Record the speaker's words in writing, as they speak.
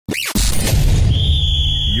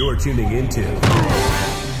You're tuning into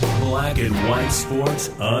Black and White Sports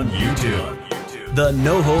on YouTube. The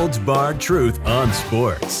no-holds-barred truth on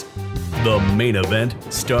sports. The main event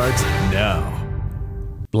starts now.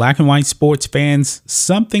 Black and White sports fans,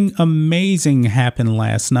 something amazing happened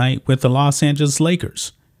last night with the Los Angeles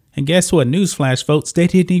Lakers. And guess what? Newsflash, folks, they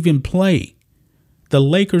didn't even play. The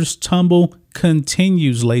Lakers' tumble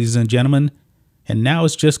continues, ladies and gentlemen, and now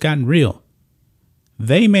it's just gotten real.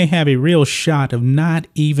 They may have a real shot of not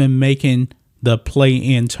even making the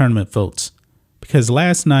play-in tournament, folks, because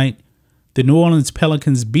last night the New Orleans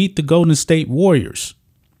Pelicans beat the Golden State Warriors,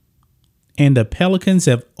 and the Pelicans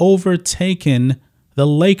have overtaken the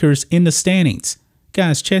Lakers in the standings.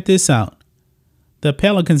 Guys, check this out. The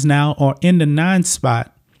Pelicans now are in the 9th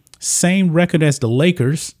spot, same record as the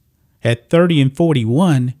Lakers at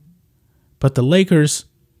 30-41, but the Lakers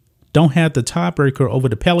don't have the tiebreaker over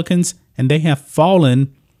the Pelicans, and they have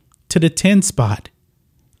fallen to the 10th spot.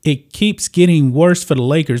 It keeps getting worse for the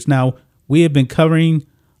Lakers. Now, we have been covering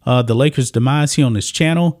the Lakers' demise here on this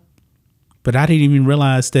channel, but I didn't even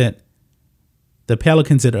realize that the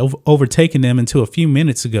Pelicans had overtaken them until a few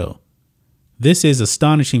minutes ago. This is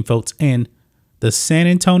astonishing, folks. And the San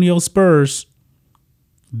Antonio Spurs,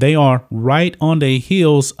 they are right on the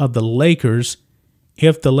heels of the Lakers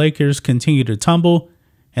if the Lakers continue to tumble.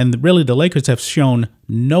 And really, the Lakers have shown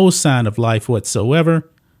no sign of life whatsoever.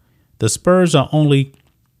 The Spurs are only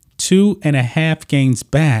 2.5 games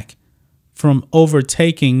back from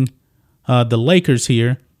overtaking the Lakers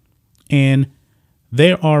here. And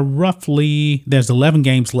there's 11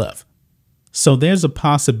 games left. So there's a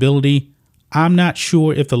possibility. I'm not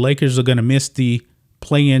sure if the Lakers are going to miss the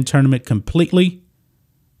play-in tournament completely.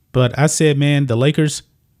 But I said, man, the Lakers,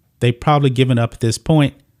 they've probably given up at this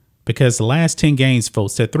point because the last 10 games,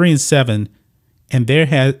 folks, they're 3-7. And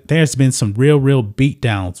there's been some real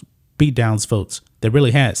beatdowns, folks. There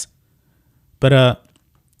really has. But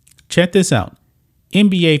check this out.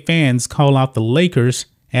 NBA fans call out the Lakers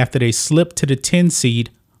after they slipped to the 10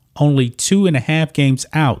 seed, only 2.5 games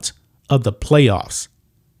out of the playoffs.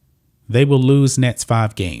 They will lose next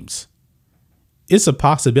 5 games. It's a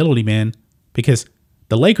possibility, man, because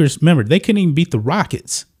the Lakers, remember, they couldn't even beat the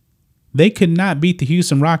Rockets. They could not beat the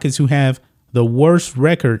Houston Rockets, who have the worst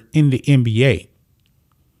record in the NBA.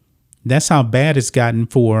 That's how bad it's gotten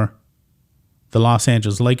for the Los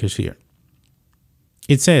Angeles Lakers here.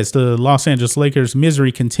 It says the Los Angeles Lakers'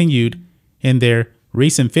 misery continued in their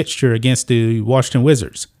recent fixture against the Washington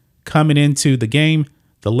Wizards. Coming into the game,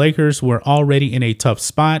 the Lakers were already in a tough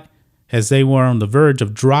spot as they were on the verge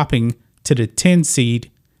of dropping to the 10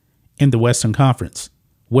 seed in the Western Conference.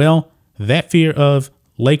 Well, that fear of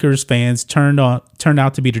Lakers fans turned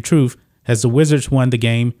out to be the truth as the Wizards won the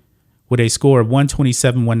game with a score of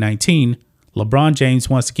 127-119. LeBron James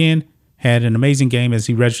once again had an amazing game as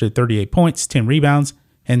he registered 38 points, 10 rebounds,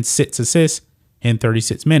 and 6 assists in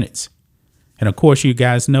 36 minutes. And of course, you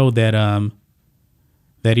guys know that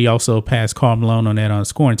that he also passed Karl Malone on that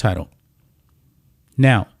scoring title.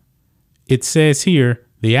 Now, it says here,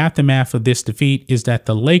 the aftermath of this defeat is that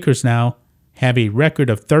the Lakers now have a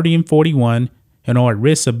record of 30-41 and are at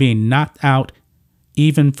risk of being knocked out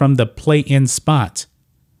even from the play-in spot.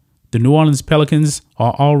 The New Orleans Pelicans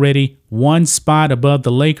are already 1 spot above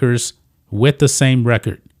the Lakers with the same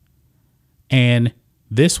record. And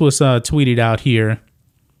this was tweeted out here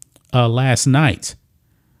last night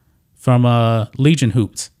from Legion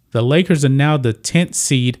Hoops. The Lakers are now the 10th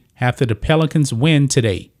seed after the Pelicans win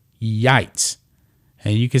today. Yikes.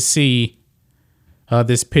 And you can see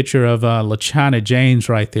this picture of LaChana James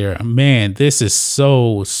right there. Man, this is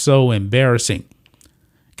so embarrassing.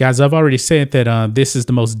 Guys, I've already said that this is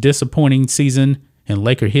the most disappointing season in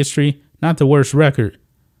Laker history. Not the worst record.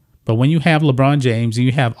 But when you have LeBron James and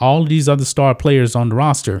you have all of these other star players on the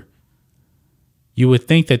roster, you would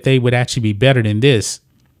think that they would actually be better than this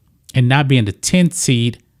and not be in the 10th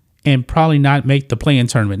seed and probably not make the play-in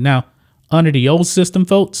tournament. Now, under the old system,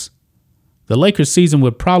 folks, the Lakers season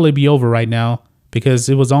would probably be over right now because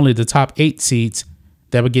it was only the top 8 seeds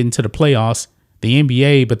that would get into the playoffs. The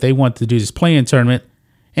NBA, but they wanted to do this play-in tournament.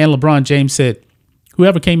 And LeBron James said,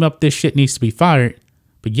 whoever came up with this shit needs to be fired.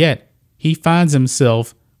 But yet, he finds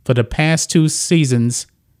himself for the past 2 seasons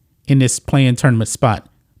in this play-in tournament spot.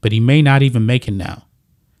 But he may not even make it now.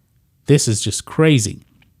 This is just crazy.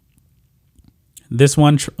 This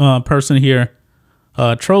one person here,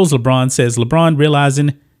 Trolls LeBron, says LeBron,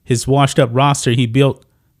 realizing his washed-up roster he built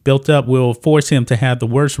up will force him to have the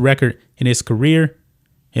worst record in his career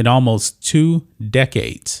in almost 2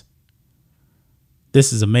 decades.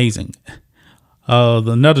 This is amazing.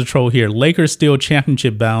 Another troll here. Lakers still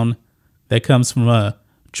championship bound. That comes from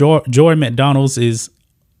Joy McDonald's is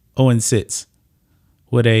 0-6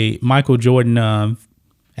 with a Michael Jordan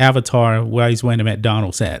avatar while he's wearing a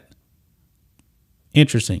McDonald's hat.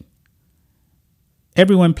 Interesting.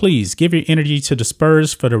 Everyone, please give your energy to the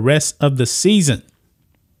Spurs for the rest of the season.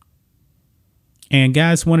 And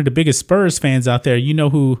guys, one of the biggest Spurs fans out there, you know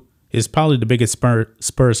who is probably the biggest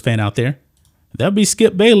Spurs fan out there? That'll be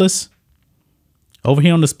Skip Bayless. Over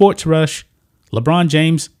here on the Sports Rush, LeBron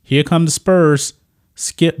James, here come the Spurs.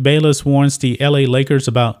 Skip Bayless warns the LA Lakers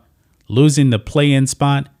about losing the play-in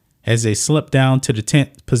spot as they slip down to the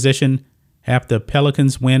 10th position after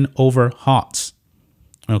Pelicans win over Hawks.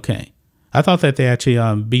 Okay. I thought that they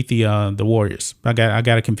actually beat the Warriors. I got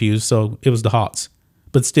it confused, so it was the Hawks.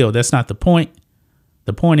 But still, that's not the point.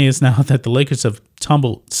 The point is now that the Lakers have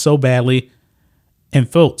tumbled so badly. And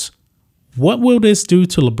folks, what will this do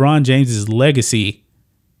to LeBron James's legacy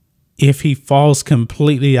if he falls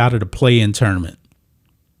completely out of the play-in tournament?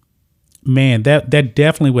 Man, that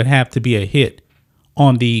definitely would have to be a hit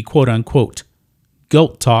on the quote-unquote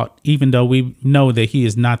GOAT talk, even though we know that he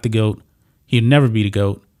is not the GOAT. He'll never be the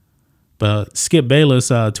GOAT. But Skip Bayless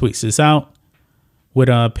tweets this out. With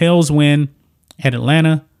Pels win at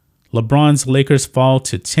Atlanta, LeBron's Lakers fall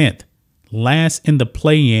to 10th, last in the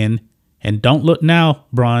play-in. And don't look now,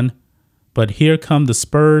 Bron, but here come the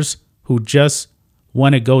Spurs, who just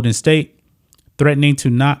won at Golden State, threatening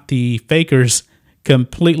to knock the Fakers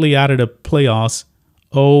completely out of the playoffs.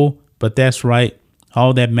 Oh, but that's right.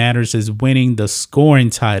 All that matters is winning the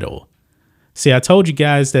scoring title. See, I told you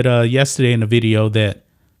guys that yesterday in the video that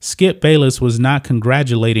Skip Bayless was not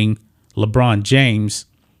congratulating LeBron James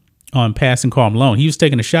on passing Karl Malone. He was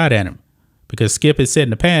taking a shot at him because Skip had said in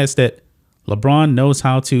the past that LeBron knows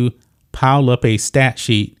how to pile up a stat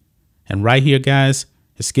sheet. And right here, guys,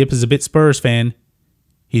 if Skip is a bit Spurs fan,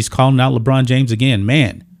 he's calling out LeBron James again.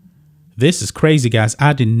 Man, this is crazy, guys.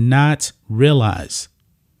 I did not realize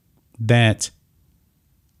that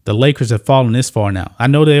the Lakers have fallen this far now. I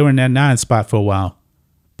know they were in that 9 spot for a while,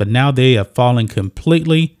 but now they have fallen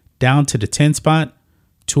completely down to the 10 spot.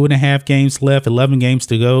 2.5 games left, 11 games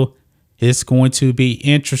to go. It's going to be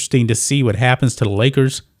interesting to see what happens to the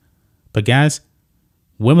Lakers. But guys,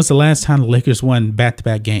 when was the last time the Lakers won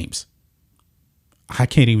back-to-back games? I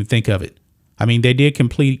can't even think of it. I mean, they did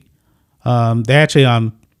complete. They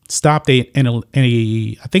actually stopped I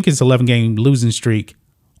think it's 11-game losing streak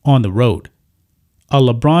on the road. A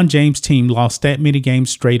LeBron James team lost that many games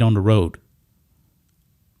straight on the road.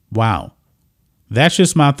 Wow. That's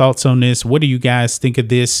just my thoughts on this. What do you guys think of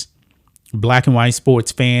this? Black and white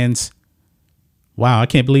sports fans. Wow, I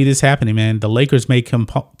can't believe this happening, man. The Lakers may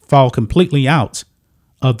fall completely out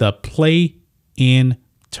of the play-in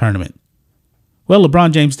tournament. Well,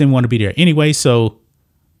 LeBron James didn't want to be there anyway, so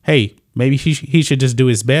hey, maybe he should just do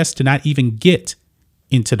his best to not even get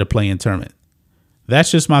into the play-in tournament.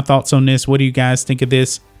 That's just my thoughts on this. What do you guys think of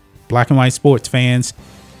this? Black and white sports fans,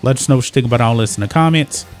 let us know what you think about all this in the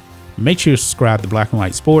comments. Make sure you subscribe to Black and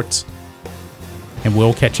White Sports, and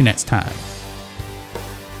we'll catch you next time.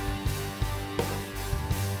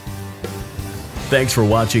 Thanks for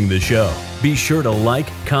watching the show. Be sure to like,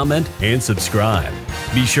 comment, and subscribe.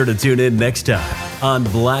 Be sure to tune in next time on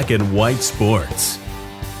Black and White Sports.